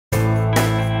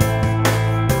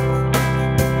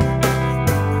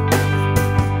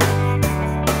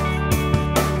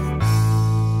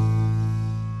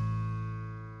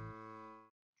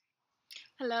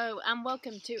Hello and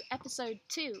welcome to episode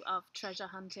 2 of Treasure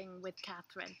Hunting with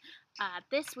Katharyne.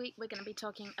 This week we're going to be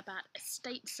talking about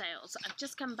estate sales. I've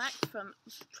just come back from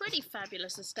a pretty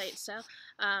fabulous estate sale,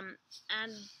 and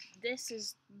this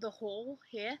is the haul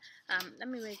here. Let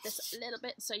me move this a little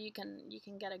bit so you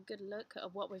can get a good look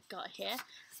at what we've got here.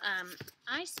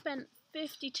 I spent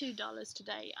 $52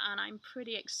 today and I'm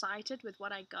pretty excited with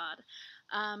what I got.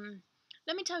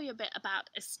 Let me tell you a bit about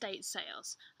estate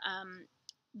sales.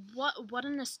 What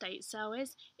an estate sale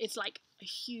is, it's like a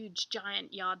huge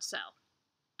giant yard sale,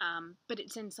 but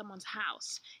it's in someone's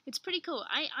house. It's pretty cool.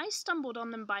 I stumbled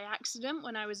on them by accident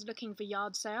when I was looking for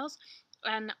yard sales,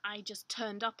 and I just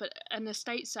turned up at an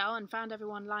estate sale and found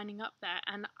everyone lining up there,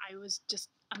 and I was just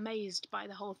amazed by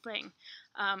the whole thing.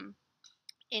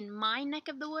 In my neck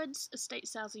of the woods, estate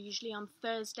sales are usually on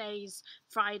Thursdays,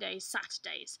 Fridays,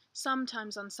 Saturdays,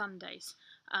 sometimes on Sundays.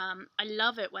 I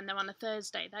love it when they're on a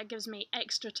Thursday. That gives me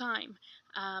extra time.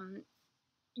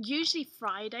 Usually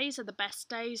Fridays are the best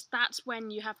days. That's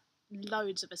when you have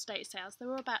loads of estate sales. There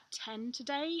were about 10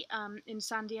 today in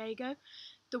San Diego.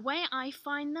 The way I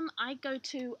find them, I go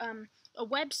to a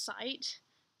website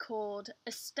called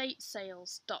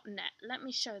estatesales.net. Let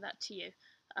me show that to you.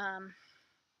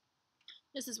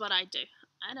 This is what I do.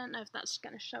 I don't know if that's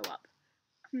going to show up.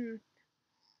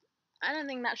 I don't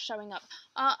think that's showing up.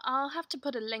 I'll have to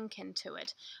put a link into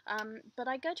it. But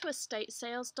I go to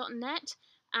estatesales.net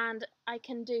and I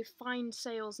can do find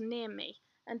sales near me.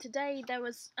 And today there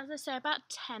was, as I say, about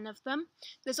 10 of them.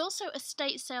 There's also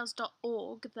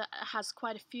estatesales.org that has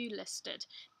quite a few listed.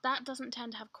 That doesn't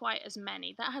tend to have quite as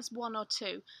many. That has 1 or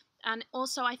 2. And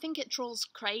also I think it trawls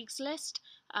Craigslist,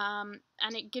 and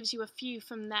it gives you a few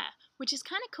from there, which is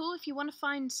kind of cool if you want to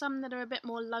find some that are a bit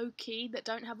more low-key, that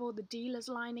don't have all the dealers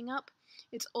lining up.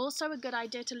 It's also a good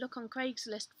idea to look on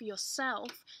Craigslist for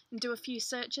yourself and do a few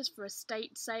searches for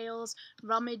estate sales,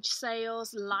 rummage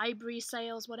sales, library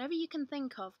sales, whatever you can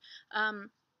think of.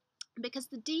 Because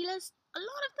the dealers, a lot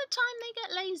of the time they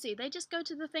get lazy. They just go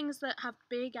to the things that have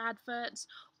big adverts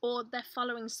or they're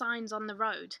following signs on the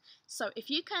road. So if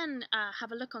you can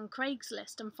have a look on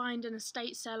Craigslist and find an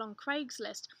estate sale on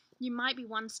Craigslist, you might be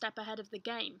one step ahead of the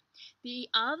game. The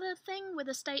other thing with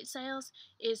estate sales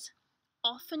is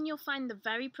often you'll find the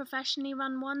very professionally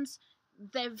run ones,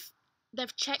 they've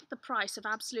checked the price of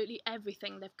absolutely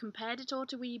everything. They've compared it all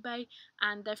to eBay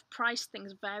and they've priced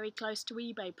things very close to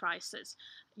eBay prices.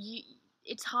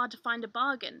 It's hard to find a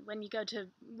bargain when you go to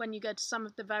some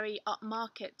of the very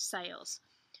upmarket sales.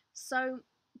 So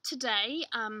today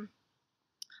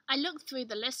I looked through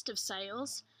the list of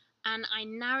sales and I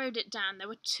narrowed it down. There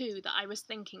were 2 that I was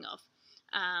thinking of.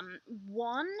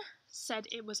 One said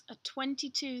it was a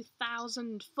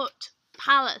 22,000 foot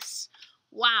palace.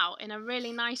 Wow, in a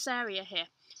really nice area here.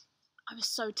 I was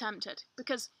so tempted,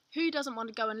 because who doesn't want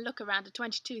to go and look around a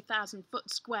 22,000 foot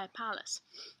square palace?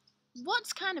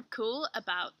 What's kind of cool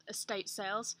about estate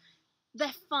sales,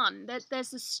 they're fun.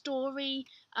 There's a story,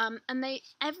 and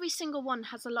every single one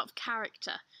has a lot of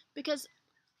character, because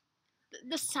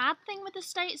the sad thing with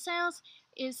estate sales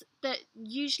is that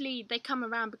usually they come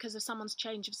around because of someone's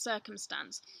change of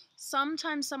circumstance.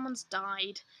 Sometimes someone's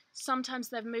died, sometimes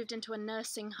they've moved into a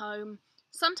nursing home,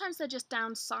 sometimes they're just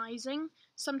downsizing,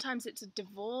 sometimes it's a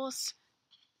divorce.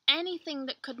 Anything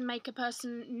that could make a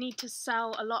person need to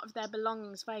sell a lot of their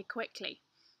belongings very quickly.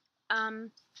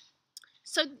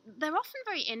 So they're often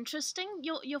very interesting.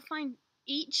 You'll find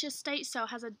each estate sale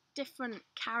has a different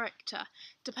character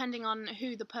depending on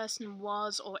who the person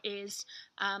was or is,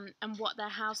 and what their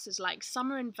house is like.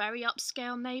 Some are in very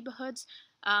upscale neighborhoods.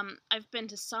 I've been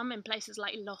to some in places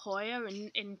like La Jolla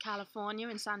in California,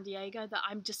 in San Diego, that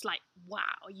I'm just like,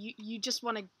 wow, you just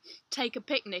want to take a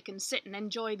picnic and sit and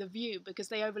enjoy the view because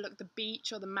they overlook the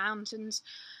beach or the mountains.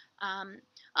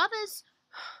 Others,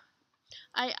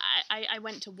 I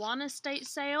went to one estate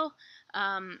sale,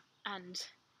 and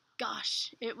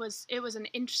gosh, it was an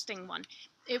interesting one.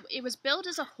 It was billed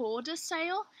as a hoarder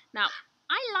sale. Now,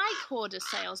 I like hoarder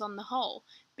sales on the whole,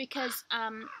 because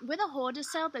with a hoarder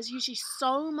sale, there's usually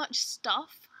so much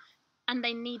stuff and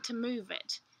they need to move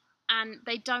it. And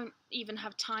they don't even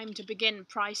have time to begin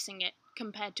pricing it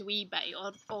compared to eBay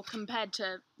or compared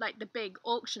to like the big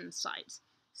auction sites.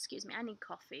 Excuse me, I need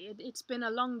coffee. It's been a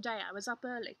long day. I was up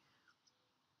early.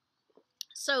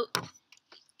 So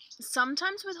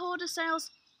sometimes with hoarder sales,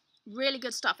 really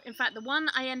good stuff. In fact, the one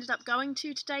I ended up going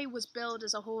to today was billed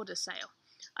as a hoarder sale.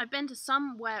 I've been to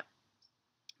some where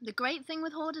the great thing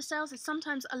with hoarder sales is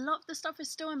sometimes a lot of the stuff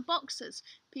is still in boxes.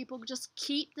 People just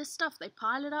keep this stuff. They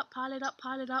pile it up,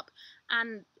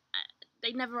 and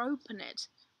they never open it,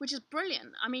 which is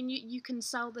brilliant. I mean, you can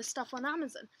sell this stuff on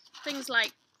Amazon. Things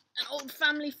like an old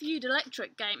Family Feud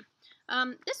electric game.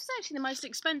 This was actually the most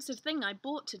expensive thing I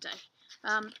bought today.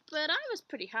 But I was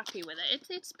pretty happy with it.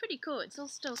 It's pretty cool. It's all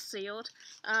still sealed.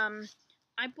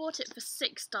 I bought it for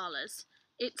 $6.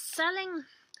 It's selling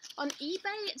on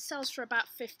eBay. It sells for about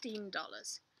 $15.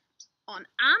 On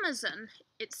Amazon,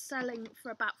 it's selling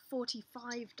for about $45.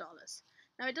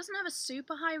 Now it doesn't have a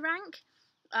super high rank,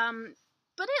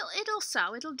 but it'll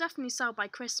sell. It'll definitely sell by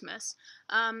Christmas.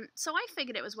 So I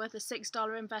figured it was worth a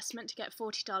 $6 investment to get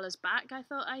 $40 back. I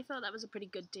thought that was a pretty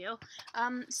good deal.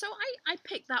 So I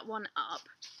picked that one up.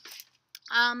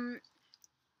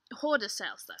 Hoarder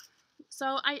sales though.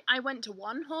 So I went to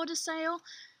one hoarder sale.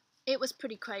 It was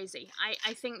pretty crazy.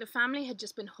 I think the family had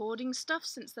just been hoarding stuff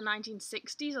since the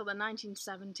 1960s or the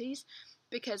 1970s,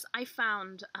 because I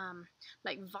found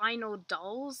like vinyl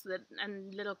dolls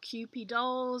and little Cupid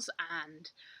dolls, and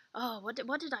what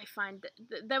did I find?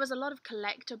 There was a lot of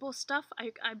collectible stuff.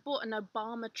 I bought an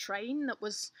Obama train that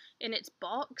was in its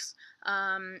box,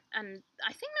 and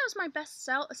I think that was my best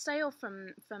sale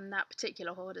from that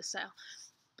particular hoarder sale.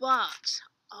 But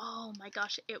oh my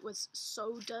gosh, it was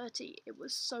so dirty. It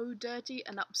was so dirty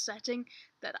and upsetting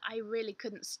that I really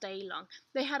couldn't stay long.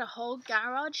 They had a whole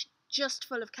garage just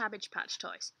full of Cabbage Patch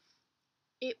toys.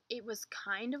 It was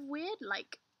kind of weird.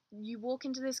 Like, you walk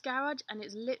into this garage and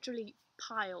it's literally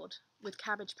piled with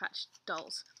Cabbage Patch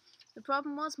dolls. The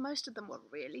problem was most of them were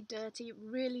really dirty,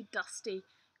 really dusty,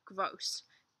 gross.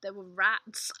 There were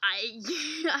rats.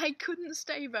 I couldn't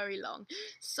stay very long.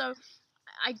 So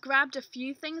I grabbed a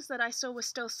few things that I saw were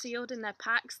still sealed in their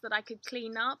packs that I could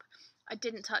clean up. I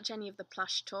didn't touch any of the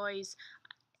plush toys.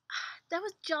 There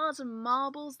was jars of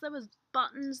marbles, there was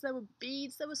buttons, there were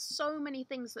beads, there were so many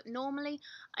things that normally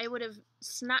I would have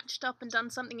snatched up and done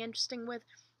something interesting with.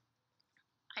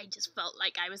 I just felt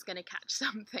like I was going to catch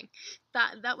something.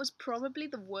 That was probably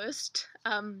the worst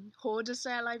hoarder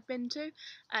sale I've been to,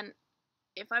 and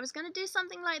if I was going to do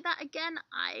something like that again,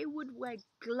 I would wear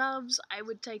gloves, I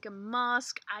would take a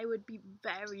mask, I would be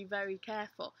very, very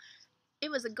careful.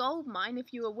 It was a gold mine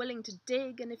if you were willing to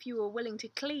dig and if you were willing to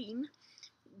clean,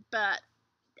 but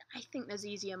I think there's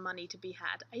easier money to be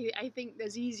had. I think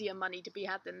there's easier money to be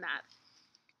had than that.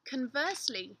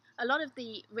 Conversely, a lot of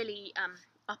the really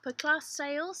upper class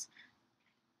sales,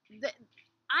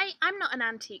 I'm not an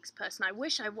antiques person. I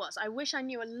wish I was. I wish I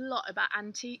knew a lot about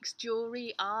antiques,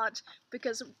 jewellery, art,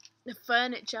 because the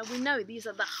furniture, we know these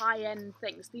are the high-end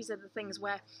things. These are the things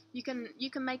where you can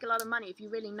make a lot of money if you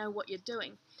really know what you're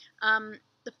doing.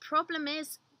 The problem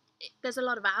is there's a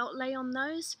lot of outlay on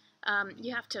those.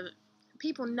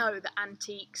 People know that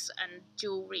antiques and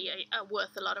jewellery are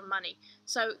worth a lot of money,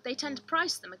 so they tend to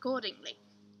price them accordingly.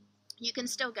 You can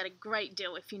still get a great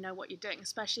deal if you know what you're doing,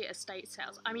 especially at estate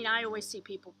sales. I mean, I always see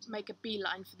people make a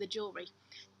beeline for the jewellery.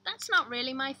 That's not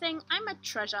really my thing. I'm a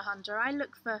treasure hunter.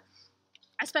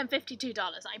 I spent $52.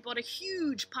 I bought a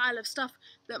huge pile of stuff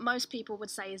that most people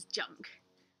would say is junk.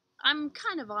 I'm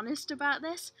kind of honest about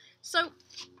this. So,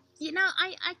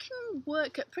 I can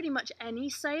work at pretty much any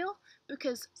sale,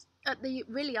 because at the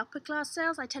really upper class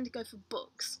sales, I tend to go for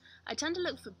books. I tend to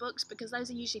look for books because those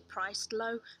are usually priced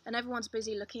low and everyone's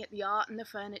busy looking at the art and the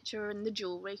furniture and the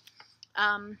jewellery.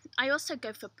 I also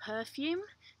go for perfume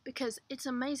because it's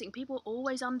amazing. People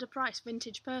always underprice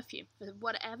vintage perfume for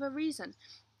whatever reason.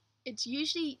 It's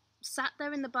usually sat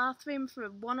there in the bathroom for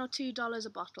 $1 or $2 a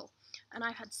bottle. And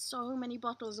I've had so many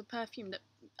bottles of perfume that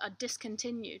are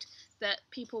discontinued that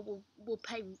people will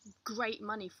pay great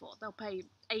money for. They'll pay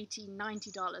 $80,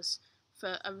 $90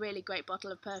 for a really great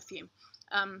bottle of perfume.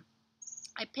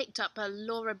 I picked up a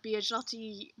Laura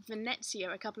Biagiotti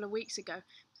Venezia a couple of weeks ago,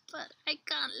 but I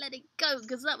can't let it go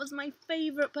because that was my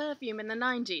favourite perfume in the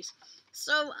 90s.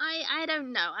 So I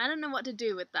don't know. I don't know what to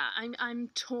do with that. I'm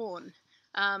torn.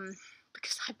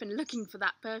 Because I've been looking for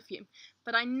that perfume,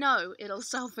 but I know it'll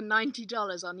sell for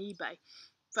 $90 on eBay.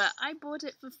 But I bought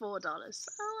it for $4,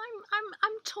 so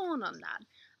I'm torn on that.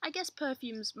 I guess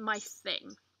perfume's my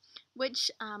thing, which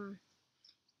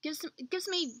gives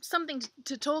me something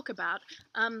to talk about.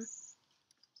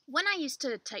 When I used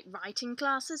to take writing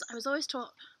classes, I was always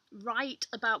taught, write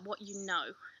about what you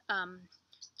know.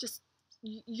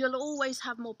 You'll always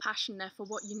have more passion there for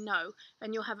what you know,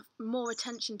 and you'll have more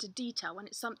attention to detail when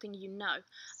it's something you know.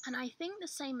 And I think the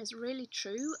same is really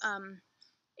true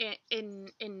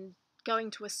in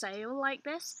going to a sale like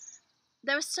this.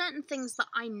 There are certain things that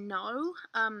I know.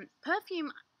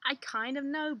 Perfume, I kind of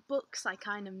know. Books, I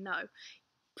kind of know.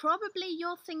 Probably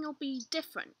your thing will be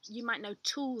different. You might know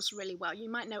tools really well. You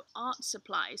might know art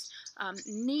supplies.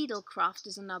 Needlecraft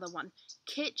is another one.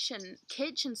 Kitchen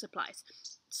supplies.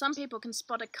 some people can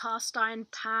spot a cast iron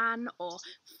pan or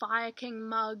Fire King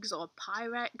mugs or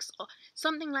Pyrex or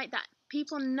something like that.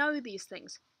 People know these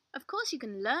things. Of course you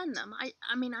can learn them.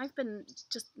 I mean, I've been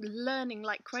just learning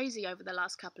like crazy over the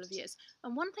last couple of years.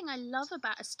 And one thing I love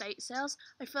about estate sales,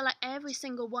 I feel like every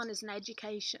single one is an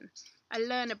education. I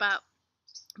learn about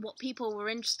what people were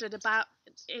interested about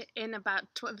in about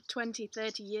 20,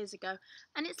 30 years ago.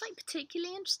 And it's like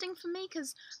particularly interesting for me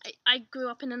because I grew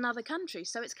up in another country,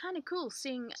 so it's kind of cool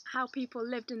seeing how people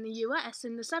lived in the US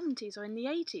in the 70s or in the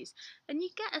 80s. And you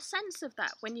get a sense of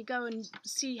that when you go and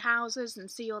see houses and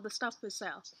see all the stuff for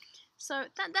sale. So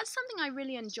that's something I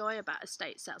really enjoy about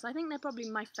estate sales. I think they're probably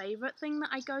my favourite thing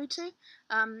that I go to,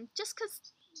 just because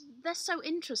they're so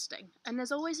interesting and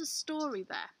there's always a story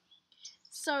there.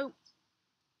 So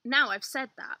now I've said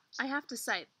that, I have to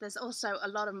say there's also a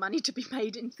lot of money to be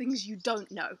made in things you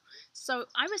don't know. So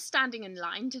I was standing in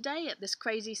line today at this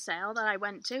crazy sale that I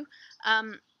went to,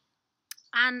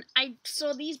 and I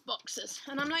saw these boxes,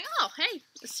 and I'm like, oh, hey,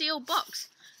 a sealed box.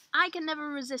 I can never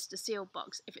resist a sealed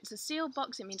box. If it's a sealed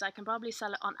box, it means I can probably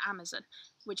sell it on Amazon,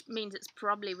 which means it's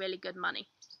probably really good money.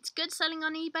 It's good selling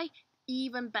on eBay,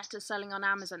 even better selling on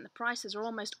Amazon. The prices are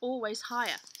almost always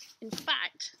higher. In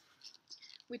fact,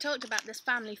 we talked about this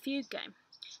Family Feud game.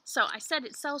 So I said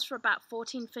it sells for about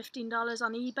 $14, $15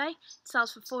 on eBay. It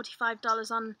sells for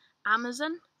 $45 on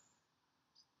Amazon.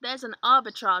 There's an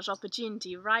arbitrage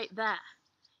opportunity right there.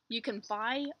 You can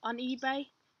buy on eBay,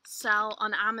 sell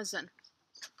on Amazon.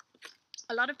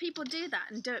 A lot of people do that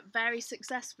and do it very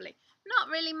successfully. Not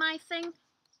really my thing.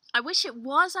 I wish it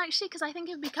was actually, because I think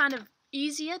it would be kind of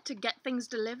easier to get things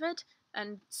delivered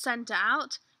and sent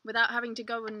out without having to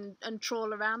go and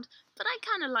trawl around. But I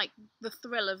kind of like the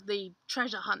thrill of the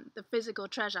treasure hunt, the physical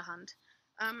treasure hunt.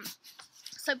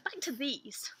 So back to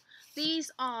these.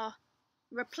 These are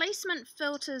replacement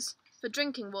filters for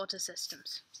drinking water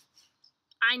systems.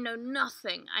 I know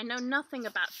nothing. I know nothing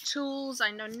about tools.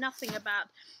 I know nothing about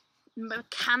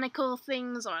mechanical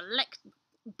things or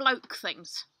bloke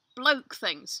things,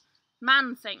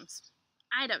 man things.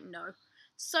 I don't know.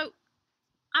 So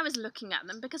I was looking at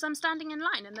them because I'm standing in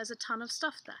line and there's a ton of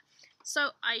stuff there. So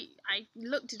I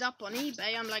looked it up on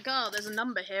eBay. I'm like, oh, there's a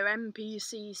number here,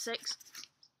 MPC6,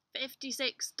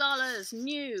 $56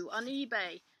 new on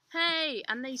eBay. Hey,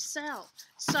 and they sell.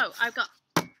 So I've got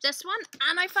this one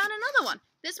and I found another one.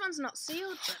 This one's not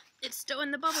sealed, but it's still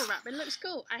in the bubble wrap. It looks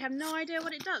cool. I have no idea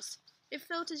what it does. It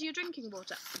filters your drinking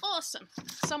water. Awesome.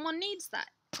 Someone needs that.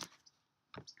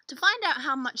 To find out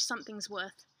how much something's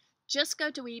worth, just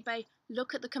go to eBay,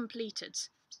 look at the completeds.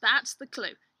 That's the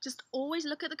clue. Just always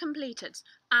look at the completeds.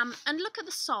 And look at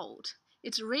the sold.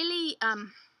 It's really,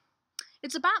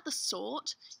 it's about the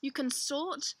sort. You can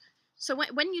sort. So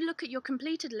when you look at your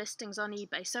completed listings on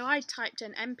eBay, so I typed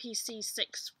in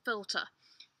MPC6 filter,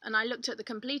 and I looked at the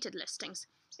completed listings.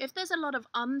 If there's a lot of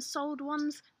unsold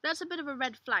ones, that's a bit of a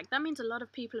red flag. That means a lot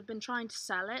of people have been trying to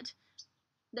sell it.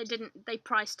 They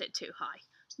priced it too high.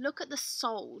 Look at the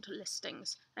sold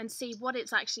listings and see what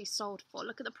it's actually sold for.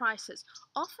 Look at the prices.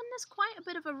 Often there's quite a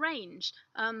bit of a range.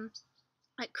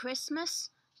 At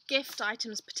Christmas, gift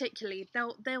items particularly,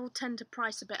 they'll tend to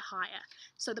price a bit higher.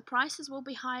 So the prices will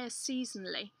be higher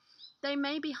seasonally. They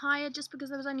may be higher just because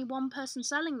there was only one person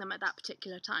selling them at that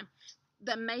particular time.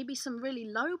 There may be some really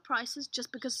low prices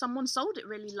just because someone sold it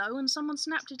really low and someone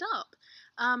snapped it up.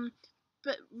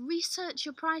 But research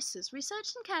your prices.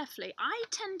 Research them carefully.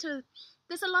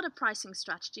 There's a lot of pricing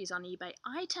strategies on eBay.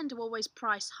 I tend to always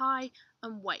price high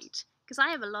and wait because I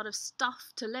have a lot of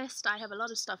stuff to list. I have a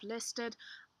lot of stuff listed.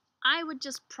 I would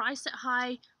just price it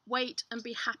high, wait, and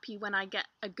be happy when I get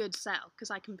a good sale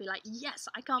because I can be like, yes,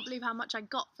 I can't believe how much I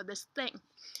got for this thing.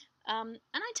 And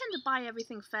I tend to buy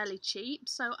everything fairly cheap,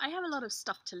 so I have a lot of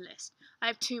stuff to list. I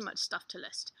have too much stuff to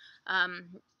list.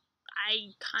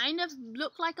 I kind of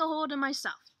look like a hoarder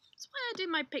myself. That's why I do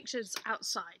my pictures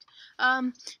outside.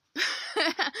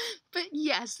 But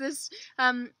yes,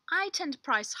 I tend to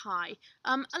price high.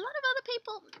 A lot of other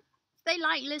people, they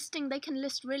like listing. They can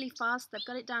list really fast. They've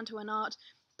got it down to an art.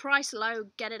 Price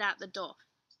low, get it out the door.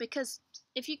 Because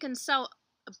if you can sell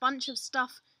a bunch of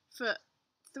stuff for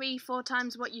 3-4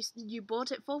 times what you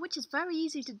bought it for, which is very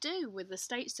easy to do with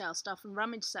estate sale stuff and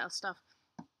rummage sale stuff,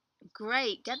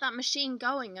 great, get that machine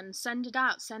going and send it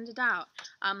out.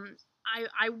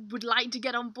 I would like to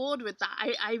get on board with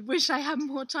that. I wish I had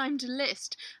more time to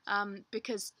list,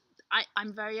 because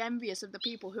I'm very envious of the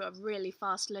people who are really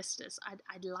fast listers.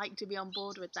 I'd like to be on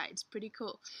board with that. It's pretty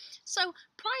cool. So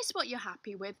price what you're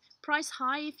happy with. Price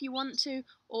high if you want to,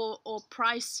 or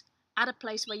price at a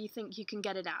place where you think you can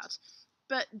get it out.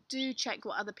 But do check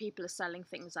what other people are selling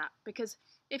things at, because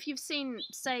if you've seen,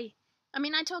 say, I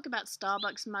mean, I talk about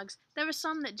Starbucks mugs. There are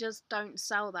some that just don't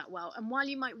sell that well, and while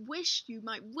you might wish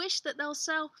that they'll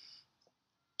sell,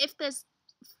 if there's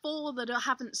four that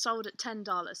haven't sold at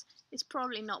 $10, it's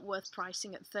probably not worth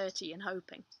pricing at 30 and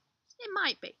hoping. It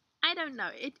might be. I don't know.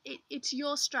 It's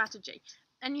your strategy,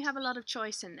 and you have a lot of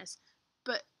choice in this.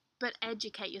 But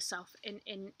educate yourself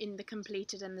in the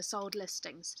completed and the sold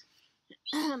listings.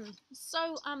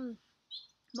 So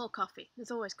more coffee.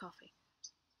 There's always coffee.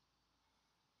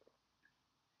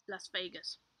 Las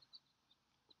Vegas.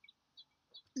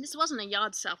 This wasn't a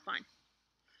yard sale fine.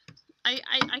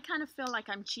 I kind of feel like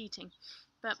I'm cheating,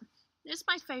 but it's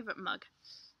my favourite mug.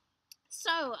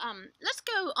 So, let's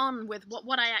go on with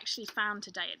what I actually found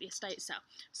today at the estate sale.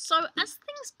 So, as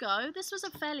things go, this was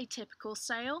a fairly typical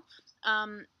sale.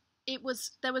 It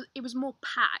was more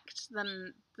packed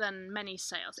than many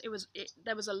sales.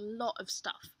 There was a lot of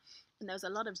stuff, and there was a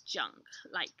lot of junk.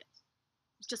 Like,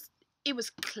 just it was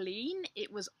clean,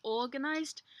 it was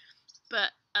organised,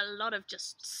 but a lot of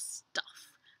just stuff.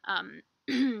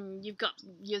 You've got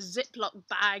your Ziploc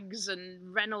bags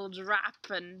and Reynolds wrap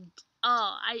and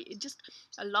just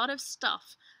a lot of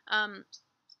stuff.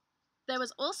 There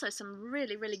was also some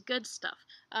really, really good stuff.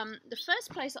 The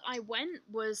first place that I went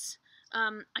was I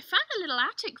found a little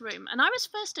attic room, and I was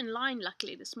first in line,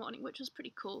 luckily, this morning, which was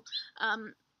pretty cool.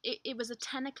 It was a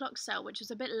 10 o'clock sale, which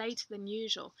was a bit later than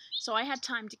usual, so I had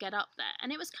time to get up there,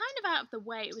 and it was kind of out of the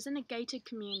way. It was in a gated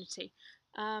community.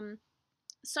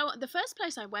 So the first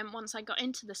place I went once I got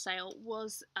into the sale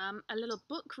was a little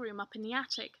book room up in the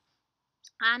attic,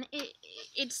 and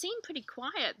it seemed pretty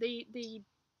quiet. The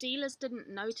dealers didn't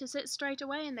notice it straight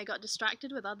away, and they got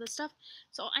distracted with other stuff.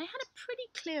 So I had a pretty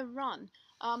clear run,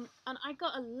 and I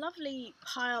got a lovely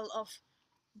pile of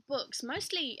books,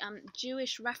 mostly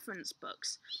Jewish reference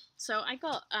books. So I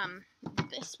got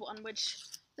this one, which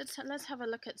let's have a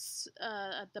look at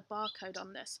the barcode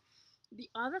on this. The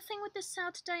other thing with this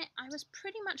sale today, I was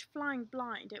pretty much flying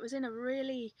blind. It was in a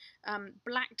really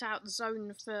blacked out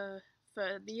zone for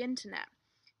the internet.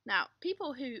 Now,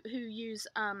 people who use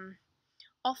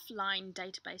offline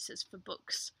databases for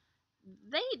books,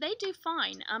 they do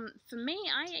fine. For me,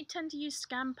 I tend to use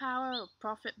Scam Power or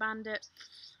Profit Bandit,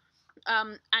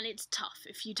 and it's tough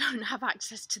if you don't have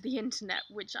access to the internet,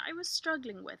 which I was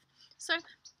struggling with. So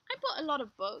I bought a lot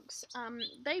of books.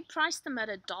 They priced them at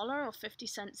 $1 or 50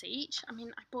 cents each. I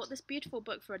mean, I bought this beautiful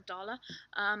book for $1.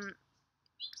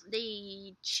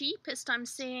 The cheapest I'm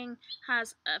seeing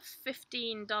has a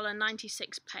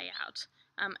 $15.96 payout,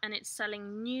 and it's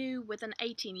selling new with an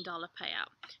 $18 payout.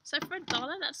 So for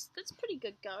 $1, that's pretty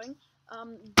good going.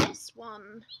 This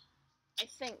one, I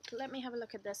think. Let me have a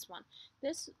look at this one.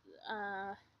 This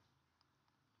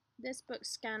book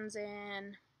scans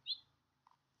in.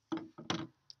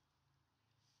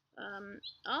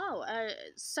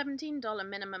 $17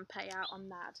 minimum payout on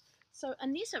that. So,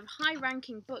 and these are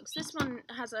high-ranking books. This one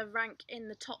has a rank in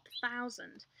the top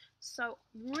 1,000. So,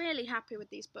 really happy with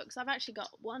these books. I've actually got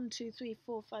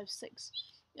 6,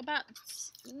 about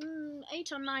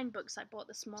 8 or 9 books I bought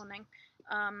this morning,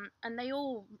 and they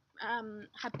all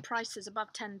had prices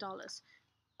above $10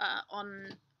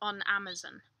 on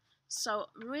Amazon. So,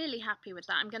 really happy with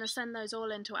that. I'm going to send those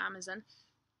all into Amazon.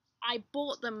 I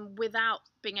bought them without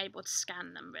being able to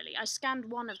scan them, really. I scanned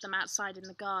one of them outside in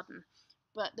the garden,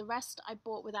 but the rest I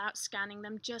bought without scanning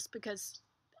them just because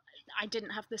I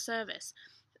didn't have the service.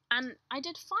 And I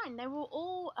did fine. They were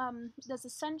all, there's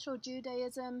Essential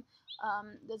Judaism,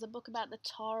 there's a book about the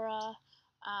Torah,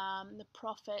 the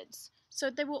prophets.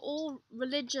 So they were all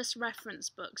religious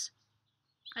reference books.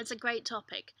 It's a great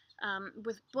topic.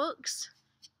 With books,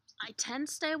 I tend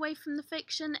to stay away from the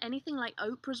fiction. Anything like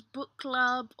Oprah's Book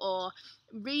Club or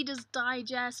Reader's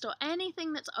Digest or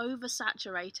anything that's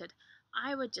oversaturated,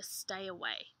 I would just stay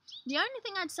away. The only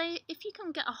thing I'd say, if you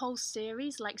can get a whole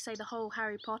series, like say the whole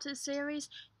Harry Potter series,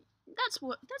 that's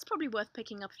probably worth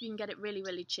picking up if you can get it really,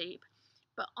 really cheap.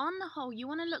 But on the whole, you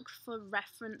want to look for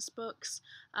reference books,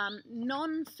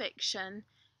 non-fiction.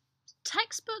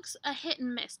 Textbooks are hit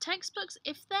and miss. Textbooks,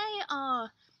 if they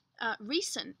are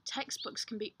recent, textbooks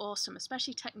can be awesome,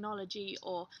 especially technology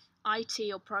or IT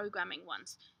or programming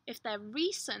ones. If they're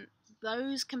recent,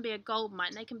 those can be a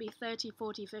goldmine. They can be $30,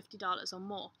 $40, $50 or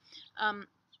more.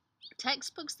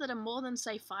 Textbooks that are more than,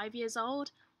 say, 5 years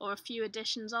old or a few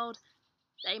editions old,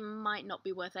 they might not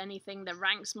be worth anything. The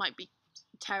ranks might be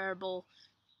terrible.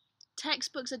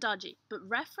 Textbooks are dodgy, but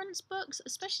reference books,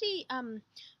 especially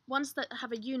ones that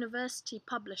have a university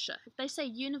publisher, if they say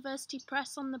university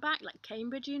press on the back, like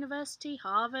Cambridge University,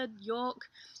 Harvard, York,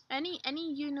 any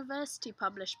university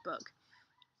published book,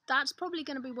 that's probably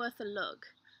going to be worth a look.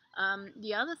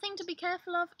 The other thing to be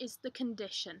careful of is the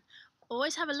condition.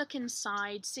 Always have a look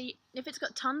inside, see if it's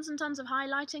got tons and tons of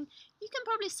highlighting. You can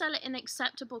probably sell it in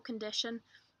acceptable condition,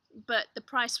 but the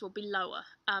price will be lower.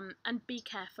 And be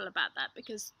careful about that,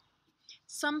 because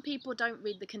some people don't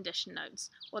read the condition notes,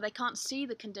 or they can't see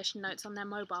the condition notes on their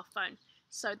mobile phone.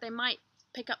 So they might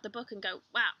pick up the book and go,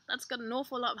 wow, that's got an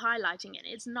awful lot of highlighting in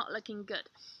it. It's not looking good.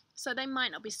 So they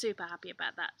might not be super happy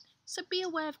about that. So be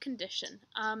aware of condition.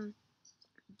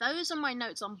 Those are my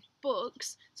notes on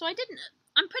books. So I'm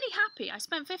pretty happy. I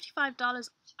spent $55.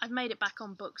 I've made it back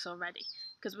on books already,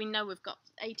 because we know we've got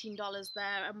 $18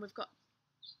 there, and we've got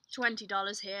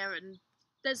 $20 here, and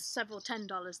there's several $10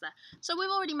 there. So we've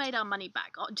already made our money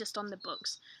back just on the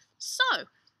books. So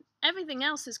everything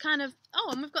else is kind of, oh,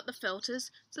 and we've got the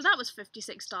filters. So that was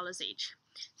 $56 each.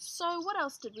 So what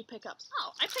else did we pick up?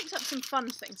 Oh, I picked up some fun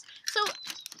things. So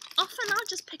often I'll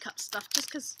just pick up stuff just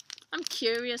because I'm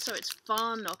curious, or it's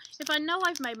fun, or if I know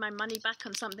I've made my money back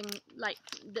on something like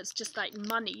that's just like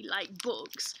money, like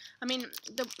books. I mean,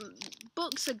 the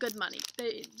books are good money.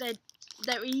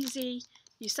 They're easy.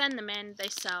 You send them in, they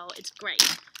sell. It's great.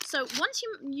 So once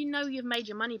you know you've made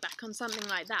your money back on something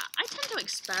like that, I tend to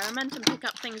experiment and pick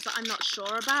up things that I'm not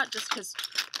sure about just because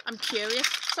I'm curious.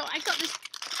 So I got this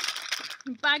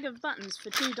bag of buttons for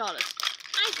 $2.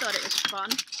 I thought it was fun.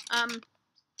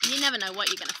 You never know what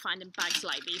you're going to find in bags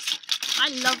like these. I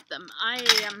love them.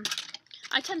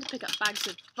 I tend to pick up bags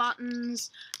of buttons,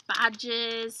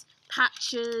 badges,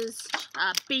 patches,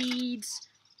 beads,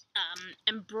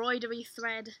 embroidery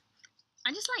thread.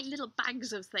 I just like little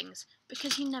bags of things,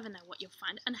 because you never know what you'll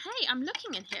find. And hey, I'm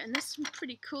looking in here, and there's some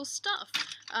pretty cool stuff.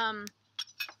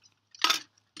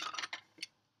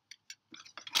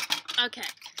 Okay,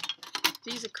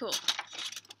 these are cool.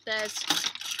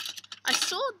 I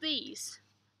saw these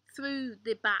through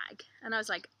the bag, and I was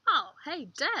like, oh, hey,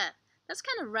 Dare. That's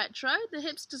kind of retro. The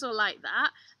hipsters all like that.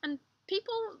 And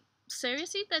people,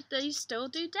 seriously, they still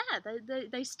do Dare.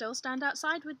 They still stand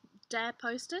outside with Dare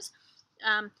posters.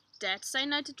 Dare to say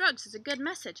no to drugs is a good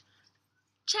message.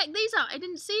 Check these out. I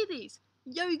didn't see these.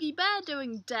 Yogi Bear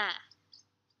doing Dare.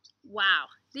 Wow.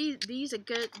 These are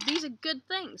good. These are good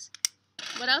things.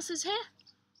 What else is here?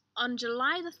 On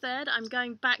July the 3rd, I'm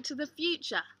going Back to the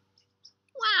Future.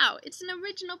 Wow, it's an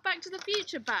original Back to the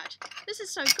Future badge. This is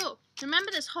so cool.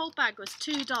 Remember, this whole bag was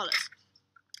 $2.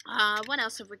 What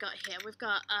else have we got here? We've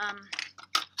got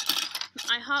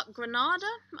I Heart Granada.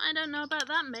 I don't know about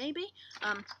that. Maybe.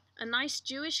 A Nice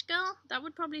Jewish Girl. That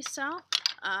would probably sell.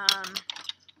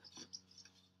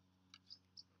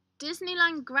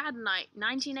 Disneyland Grad Night,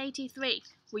 1983.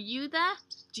 Were you there?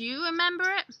 Do you remember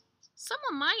it?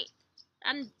 Someone might.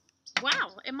 And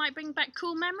wow, it might bring back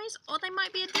cool memories, or they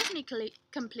might be a Disney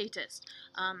completist.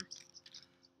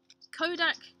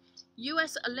 Kodak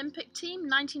US Olympic Team,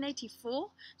 1984.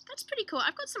 That's pretty cool.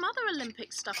 I've got some other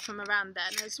Olympic stuff from around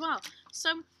then as well. So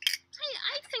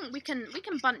I think we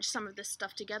can bunch some of this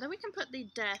stuff together. We can put the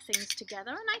Dare things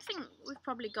together, and I think we've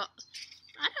probably got.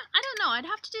 I don't know. I'd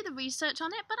have to do the research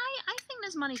on it, but I think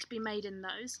there's money to be made in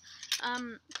those.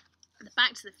 The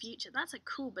Back to the Future. That's a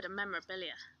cool bit of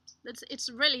memorabilia. It's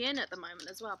really in at the moment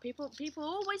as well. People are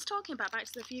always talking about Back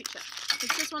to the Future.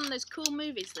 It's just one of those cool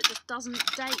movies that just doesn't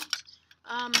date.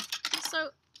 So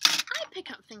I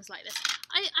pick up things like this.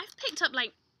 I've picked up,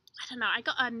 like, I don't know, I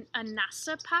got a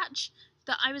NASA patch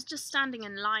that I was just standing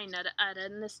in line at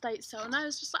an estate sale, and I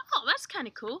was just like, oh, that's kind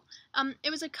of cool.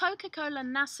 It was a Coca-Cola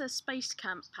NASA Space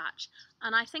Camp patch,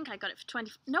 and I think I got it for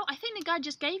 20. No, I think the guy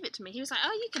just gave it to me. He was like,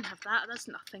 oh, you can have that. That's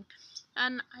nothing.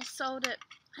 And I sold it,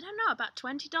 I don't know, about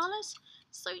 $20.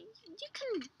 So you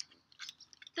can.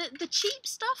 The cheap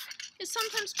stuff is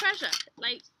sometimes treasure.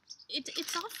 Like,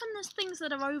 it's often there's things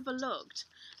that are overlooked.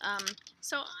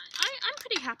 So I'm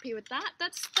pretty happy with that.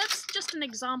 That's just an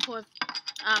example of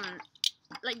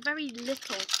like very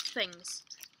little things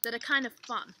that are kind of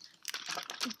fun.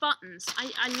 Buttons.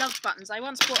 I love buttons. I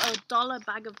once bought a $1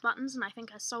 bag of buttons, and I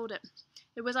think I sold it.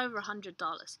 It was over $100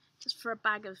 just for a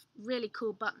bag of really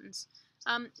cool buttons.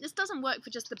 This doesn't work for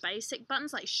just the basic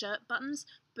buttons like shirt buttons,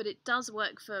 but it does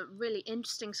work for really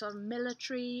interesting sort of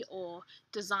military or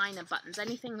designer buttons,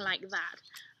 anything like that.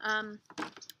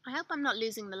 I hope I'm not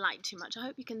losing the light too much. I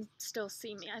hope you can still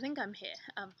see me. I think I'm here.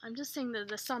 I'm just seeing that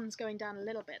the sun's going down a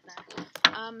little bit there.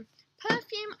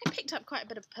 Perfume. I picked up quite a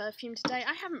bit of perfume today.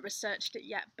 I haven't researched it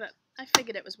yet, but I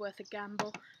figured it was worth a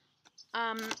gamble.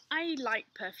 I like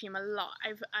perfume a lot.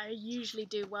 I usually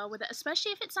do well with it,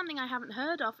 especially if it's something I haven't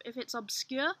heard of. If it's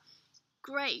obscure,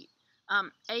 great.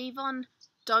 Avon,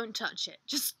 don't touch it.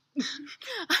 Just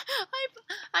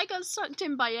I got sucked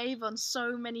in by Avon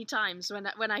so many times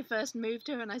when I first moved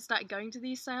here and I started going to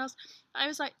these sales. I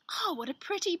was like, oh, what a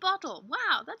pretty bottle!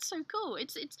 Wow, that's so cool.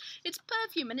 It's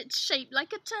perfume and it's shaped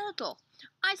like a turtle.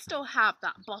 I still have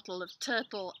that bottle of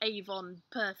turtle Avon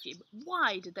perfume.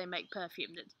 Why did they make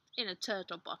perfume that's in a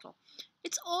turtle bottle?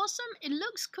 It's awesome. It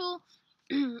looks cool.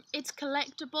 It's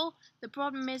collectible. The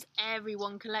problem is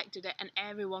everyone collected it and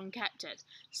everyone kept it.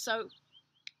 So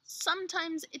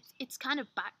sometimes it's kind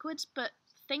of backwards, but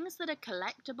things that are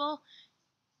collectible,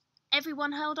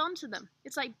 everyone held on to them.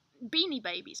 It's like Beanie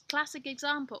Babies, classic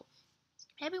example.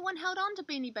 Everyone held on to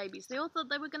Beanie Babies. They all thought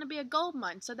they were going to be a gold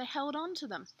mine, so they held on to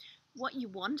them. What you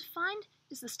want to find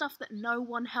is the stuff that no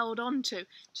one held on to.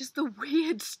 Just the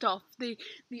weird stuff, the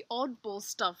oddball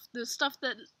stuff, the stuff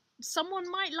that someone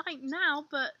might like now,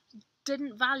 but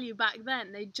didn't value back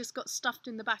then. They just got stuffed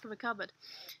in the back of a cupboard.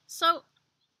 So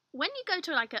when you go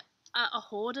to like a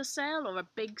hoarder sale or a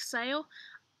big sale,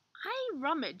 I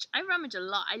rummage a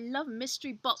lot. I love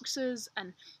mystery boxes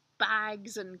and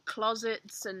bags and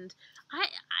closets, and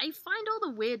I find all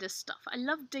the weirdest stuff. I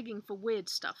love digging for weird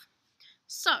stuff.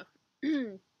 So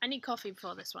I need coffee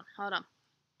before this one. Hold on.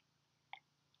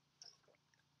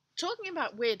 Talking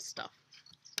about weird stuff,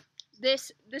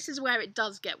 this is where it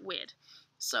does get weird.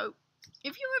 So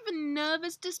if you're of a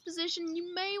nervous disposition,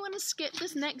 you may want to skip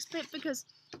this next bit, because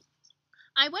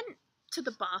I went to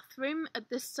the bathroom at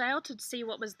this sale to see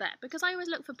what was there, because I always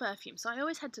look for perfume, so I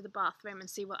always head to the bathroom and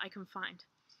see what I can find.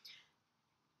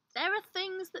 There are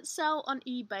things that sell on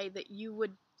eBay that you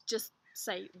would just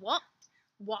say, what?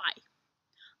 Why?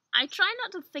 I try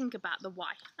not to think about the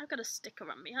why. I've got a sticker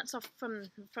on me. That's off from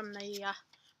the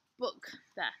book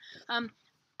there.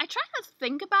 I try not to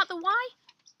think about the why,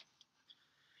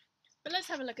 but let's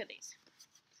have a look at these.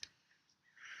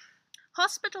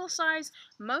 Hospital size,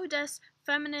 modest,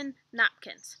 feminine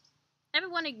napkins.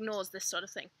 Everyone ignores this sort of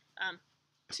thing.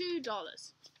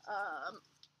 $2.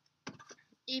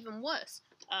 Even worse.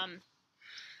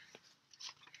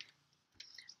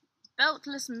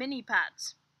 Beltless mini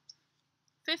pads.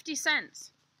 50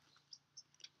 cents.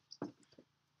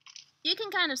 You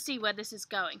can kind of see where this is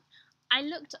going. I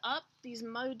looked up these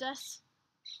modest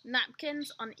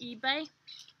napkins on eBay.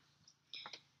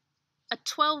 A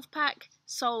 12-pack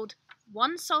sold.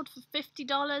 One sold for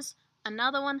 $50,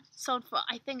 another one sold for,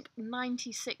 I think,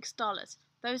 $96.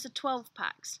 Those are 12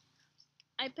 packs.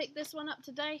 I picked this one up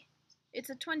today. It's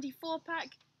a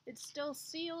 24-pack. It's still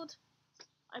sealed.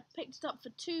 I picked it up for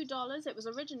 $2. It was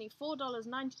originally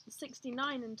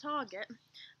 $4.69 in Target.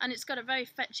 And it's got a very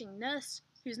fetching nurse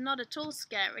who's not at all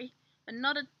scary and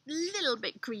not a little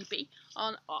bit creepy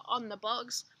on the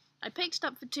box. I picked it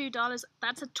up for $2.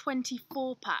 That's a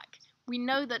 24-pack. We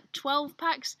know that 12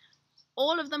 packs,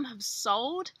 all of them have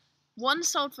sold. One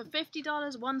sold for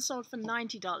 $50, one sold for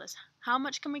 $90. How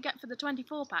much can we get for the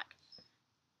 24-pack?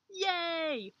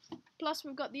 Yay! Plus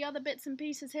we've got the other bits and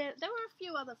pieces here. There were a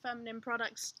few other feminine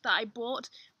products that I bought,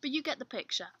 but you get the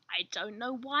picture. I don't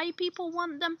know why people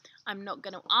want them. I'm not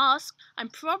going to ask. I'm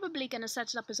probably going to set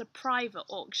it up as a private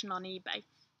auction on eBay,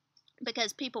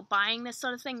 because people buying this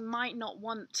sort of thing might not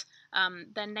want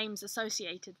their names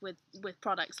associated with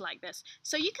products like this.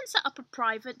 So you can set up a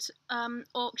private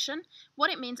auction.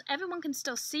 What it means, everyone can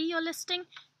still see your listing.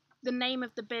 The name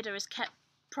of the bidder is kept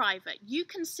private. You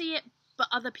can see it, but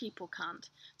other people can't.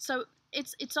 So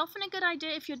it's often a good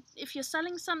idea if you're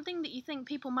selling something that you think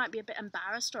people might be a bit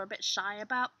embarrassed or a bit shy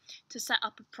about, to set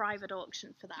up a private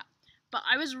auction for that. But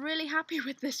I was really happy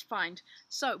with this find.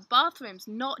 So, bathrooms,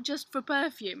 not just for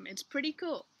perfume. It's pretty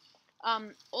cool.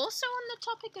 Also on the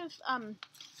topic of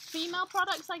female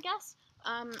products, I guess,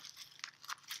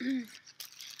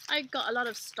 I got a lot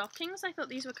of stockings. I thought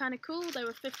these were kind of cool. They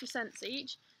were 50 cents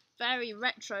each. Very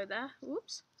retro there.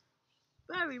 Oops.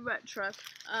 Very retro.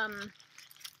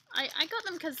 I got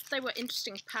them because they were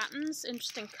interesting patterns,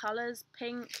 interesting colours,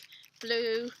 pink,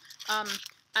 blue,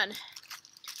 and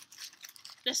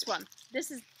this one. This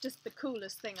is just the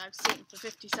coolest thing I've seen for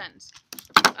 50 cents.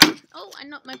 Oh, I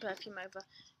knocked my perfume over.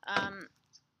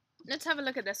 Let's have a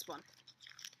look at this one.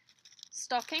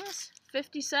 Stockings,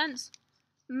 50 cents.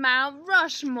 Mount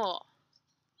Rushmore.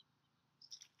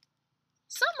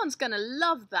 Someone's gonna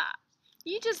love that.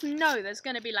 You just know there's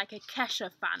going to be like a Kesha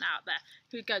fan out there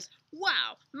who goes,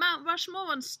 wow, Mount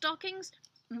Rushmore on stockings,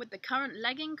 and with the current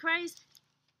legging craze,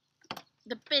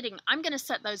 the bidding, I'm going to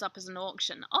set those up as an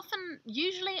auction.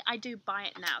 Usually I do buy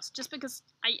it now, just because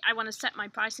I want to set my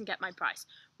price and get my price.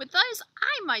 With those,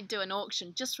 I might do an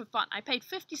auction just for fun. I paid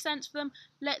 50 cents for them.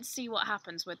 Let's see what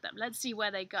happens with them. Let's see where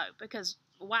they go, because,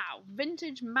 wow,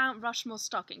 vintage Mount Rushmore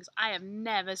stockings. I have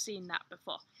never seen that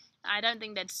before. I don't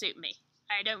think they'd suit me.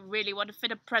 I don't really want to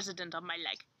fit a president on my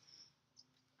leg.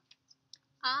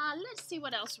 Let's see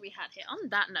what else we had here. On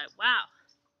that note, wow.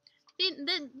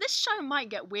 This show might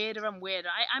get weirder and weirder.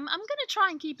 I'm going to try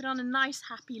and keep it on a nice,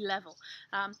 happy level.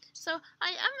 So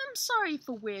I'm sorry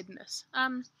for weirdness.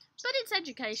 But it's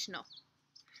educational.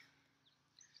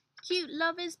 Cute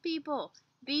lovers, people.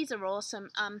 These are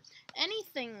awesome.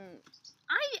 Anything...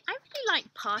 I really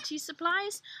like party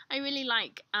supplies. I really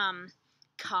like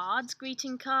cards,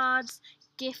 greeting cards,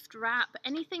 gift wrap,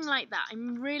 anything like that.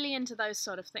 I'm really into those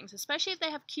sort of things, especially if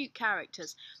they have cute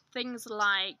characters. Things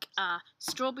like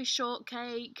strawberry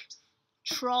shortcake,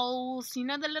 trolls, you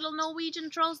know, the little Norwegian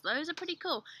trolls, those are pretty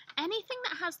cool. Anything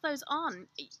that has those on.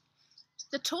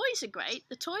 The toys are great,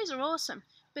 the toys are awesome,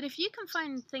 but if you can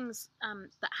find things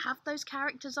that have those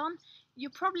characters on,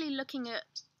 you're probably looking at,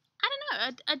 I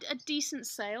don't know, a decent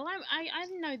sale. I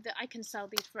know that I can sell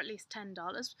these for at least $10,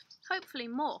 hopefully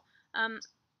more.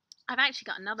 I've actually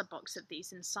got another box of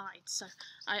these inside, so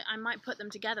I might put them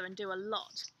together and do a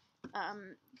lot.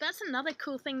 That's another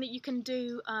cool thing that you can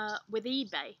do with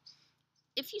eBay.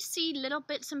 If you see little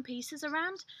bits and pieces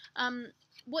around,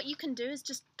 what you can do is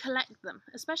just collect them,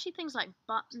 especially things like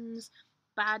buttons,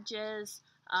 badges,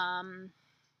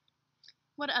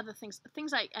 what are other things?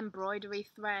 Things like embroidery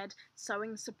thread,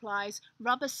 sewing supplies,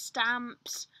 rubber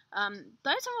stamps.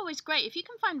 Those are always great. If you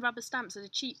can find rubber stamps at a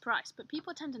cheap price, but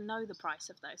people tend to know the price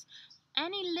of those.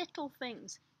 Any little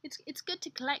things, it's good to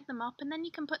collect them up, and then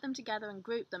you can put them together and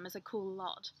group them as a cool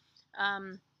lot.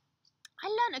 I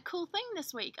learned a cool thing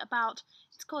this week about,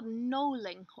 it's called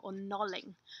knolling or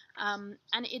nolling, and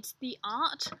it's the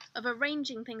art of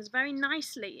arranging things very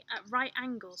nicely at right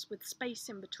angles with space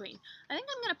in between. I think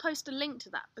I'm going to post a link to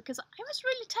that because I was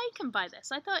really taken by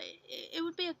this. I thought it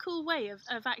would be a cool way of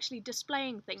actually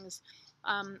displaying things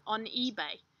on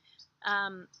eBay.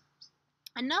 Another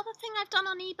thing I've done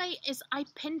on eBay is I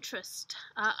Pinterest.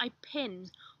 I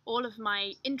pin all of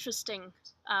my interesting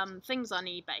things on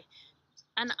eBay.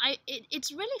 And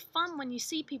it's really fun when you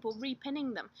see people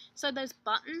repinning them. So those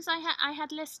buttons I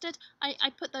had listed,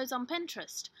 I put those on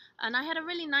Pinterest. And I had a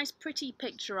really nice pretty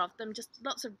picture of them, just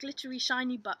lots of glittery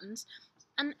shiny buttons.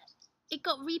 And it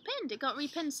got repinned. It got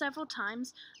repinned several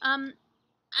times. And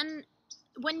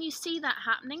when you see that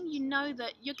happening, you know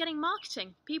that you're getting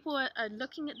marketing. People are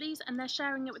looking at these and they're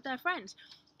sharing it with their friends.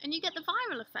 And you get the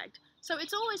viral effect. So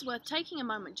it's always worth taking a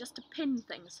moment just to pin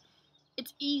things.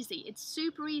 It's easy. It's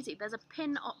super easy. There's a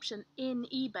pin option in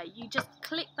eBay. You just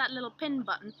click that little pin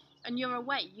button and you're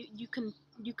away. You can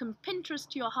Pinterest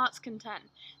to your heart's content.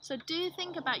 So do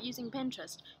think about using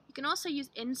Pinterest. You can also use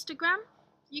Instagram.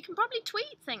 You can probably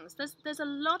tweet things. There's a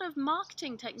lot of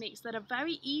marketing techniques that are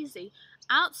very easy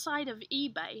outside of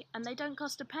eBay and they don't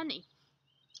cost a penny.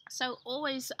 So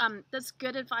always, there's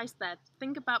good advice there.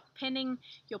 Think about pinning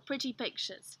your pretty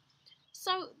pictures.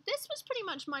 So this was pretty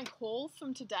much my haul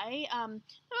from today. There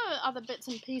were other bits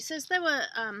and pieces. There were,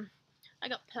 I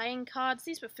got playing cards.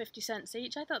 These were 50 cents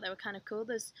each. I thought they were kind of cool.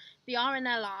 There's the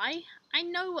RNLI. I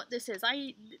know what this is.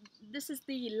 This is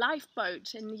the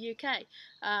lifeboat in the UK.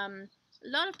 A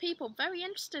lot of people very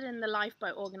interested in the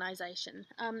lifeboat organisation.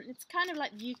 It's kind of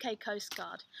like the UK Coast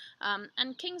Guard.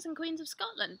 And Kings and Queens of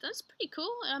Scotland. That's pretty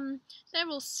cool. They're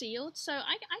all sealed, so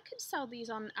I could sell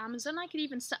these on Amazon. I could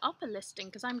even set up a listing,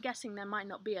 because I'm guessing there might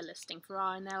not be a listing for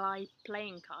RNLI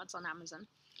playing cards on Amazon.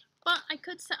 But I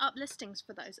could set up listings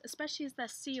for those, especially as they're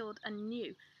sealed and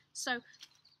new. So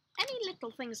any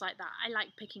little things like that I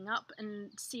like picking up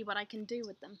and see what I can do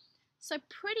with them. So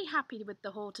pretty happy with the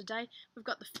haul today. We've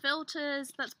got the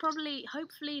filters. That's probably,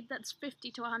 hopefully, that's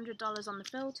 $50 to $100 on the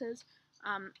filters.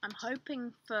 I'm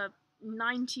hoping for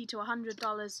 $90 to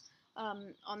 $100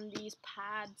 on these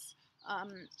pads.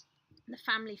 The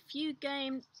Family Feud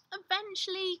game.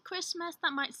 Eventually, Christmas,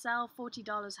 that might sell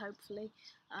 $40 hopefully.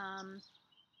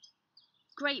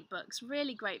 Great books,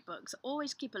 really great books.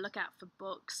 Always keep a lookout for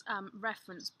books,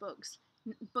 reference books,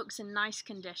 books in nice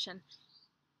condition.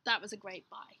 That was a great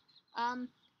buy.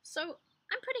 So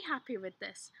I'm pretty happy with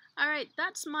this. Alright,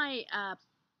 that's my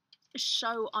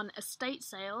show on estate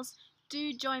sales.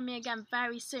 Do join me again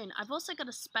very soon. I've also got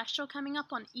a special coming up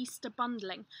on Easter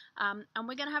bundling, and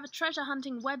we're going to have a treasure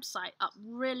hunting website up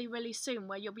really, really soon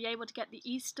where you'll be able to get the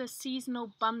Easter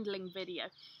seasonal bundling video.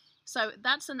 So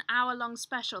that's an hour-long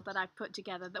special that I've put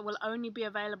together that will only be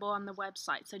available on the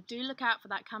website. So do look out for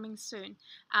that coming soon.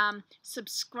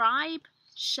 Subscribe,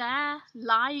 share,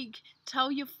 like,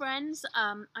 tell your friends.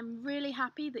 I'm really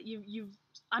happy that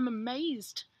I'm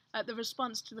amazed the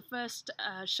response to the first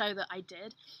show that I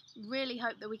did. Really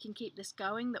hope that we can keep this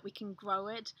going, that we can grow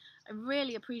it. I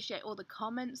really appreciate all the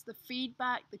comments, the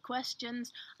feedback, the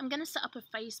questions. I'm going to set up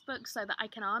a Facebook so that I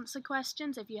can answer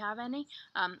questions if you have any,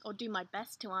 or do my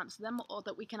best to answer them, or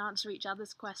that we can answer each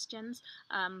other's questions.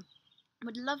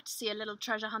 Would love to see a little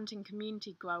treasure hunting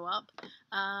community grow up.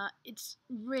 It's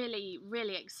really,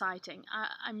 really exciting.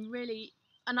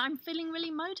 I'm feeling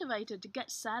really motivated to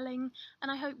get selling,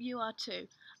 and I hope you are too.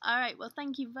 Alright, well,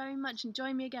 thank you very much, and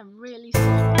join me again really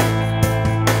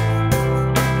soon.